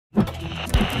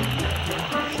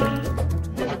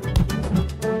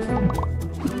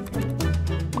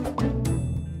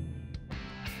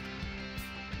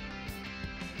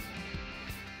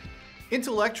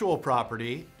Intellectual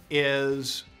property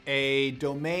is a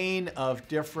domain of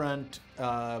different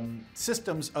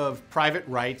systems of private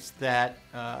rights that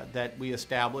we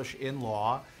establish in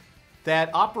law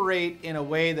that operate in a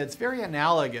way that's very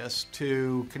analogous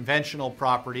to conventional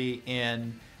property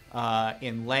in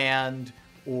land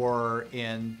or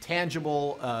in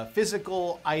tangible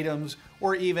physical items,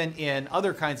 or even in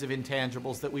other kinds of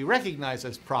intangibles that we recognize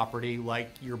as property, like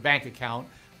your bank account,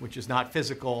 which is not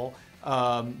physical,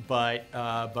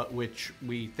 but which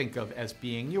we think of as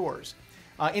being yours.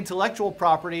 Intellectual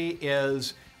property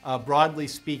is, broadly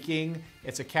speaking,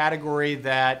 it's a category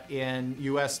that in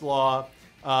U.S. law,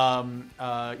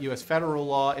 U.S. federal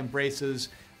law embraces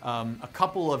a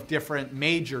couple of different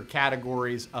major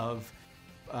categories of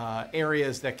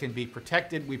areas that can be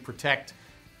protected. We protect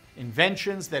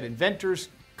inventions that inventors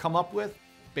come up with,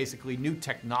 basically new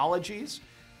technologies.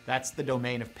 That's the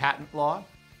domain of patent law.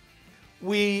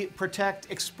 We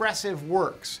protect expressive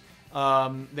works.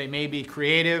 They may be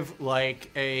creative, like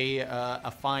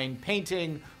a fine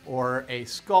painting or a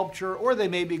sculpture, or they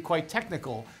may be quite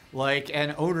technical, like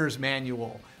an owner's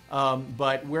manual.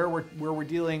 But where we're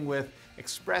dealing with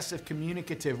expressive,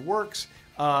 communicative works,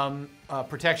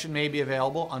 protection may be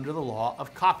available under the law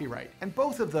of copyright. And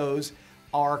both of those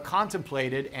are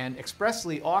contemplated and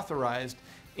expressly authorized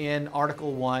in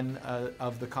Article 1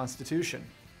 of the Constitution,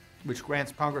 which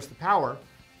grants Congress the power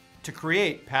to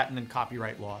create patent and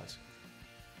copyright laws.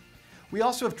 We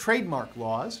also have trademark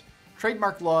laws.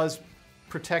 Trademark laws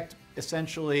protect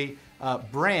essentially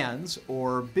brands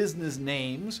or business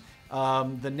names,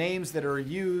 the names that are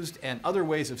used and other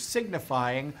ways of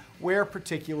signifying where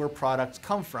particular products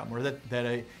come from, or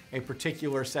that a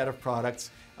particular set of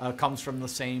products comes from the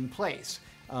same place.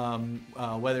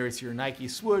 Whether it's your Nike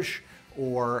swoosh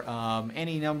or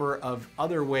any number of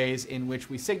other ways in which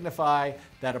we signify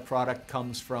that a product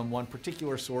comes from one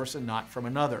particular source and not from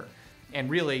another. And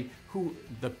really,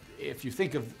 if you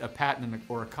think of a patent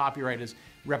or a copyright as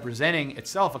representing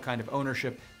itself a kind of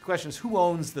ownership, the question is, who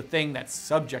owns the thing that's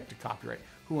subject to copyright?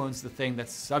 Who owns the thing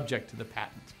that's subject to the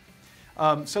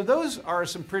patent? So those are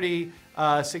some pretty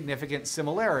significant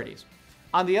similarities.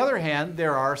 On the other hand,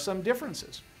 there are some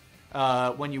differences.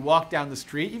 When you walk down the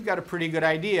street, you've got a pretty good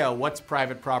idea what's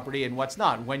private property and what's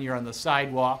not, when you're on the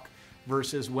sidewalk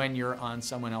versus when you're on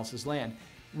someone else's land.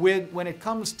 When it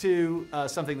comes to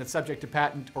something that's subject to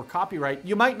patent or copyright,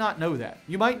 you might not know that.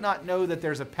 You might not know that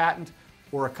there's a patent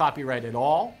or a copyright at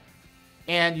all,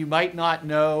 and you might not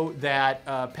know that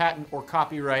patent or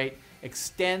copyright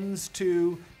extends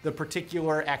to the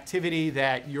particular activity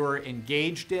that you're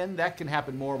engaged in. That can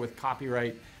happen more with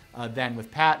copyright than with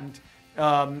patent.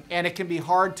 And it can be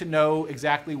hard to know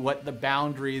exactly what the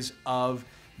boundaries of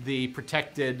the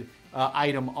protected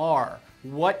item are.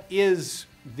 What is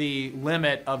the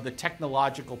limit of the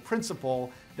technological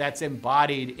principle that's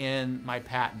embodied in my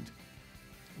patent?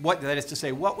 That is to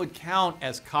say, what would count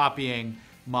as copying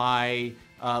my,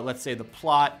 let's say, the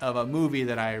plot of a movie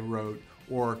that I wrote,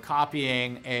 or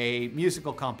copying a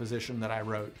musical composition that I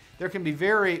wrote? There can be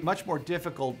much more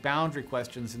difficult boundary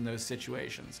questions in those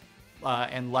situations.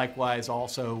 And likewise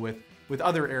also with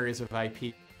other areas of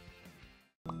IP.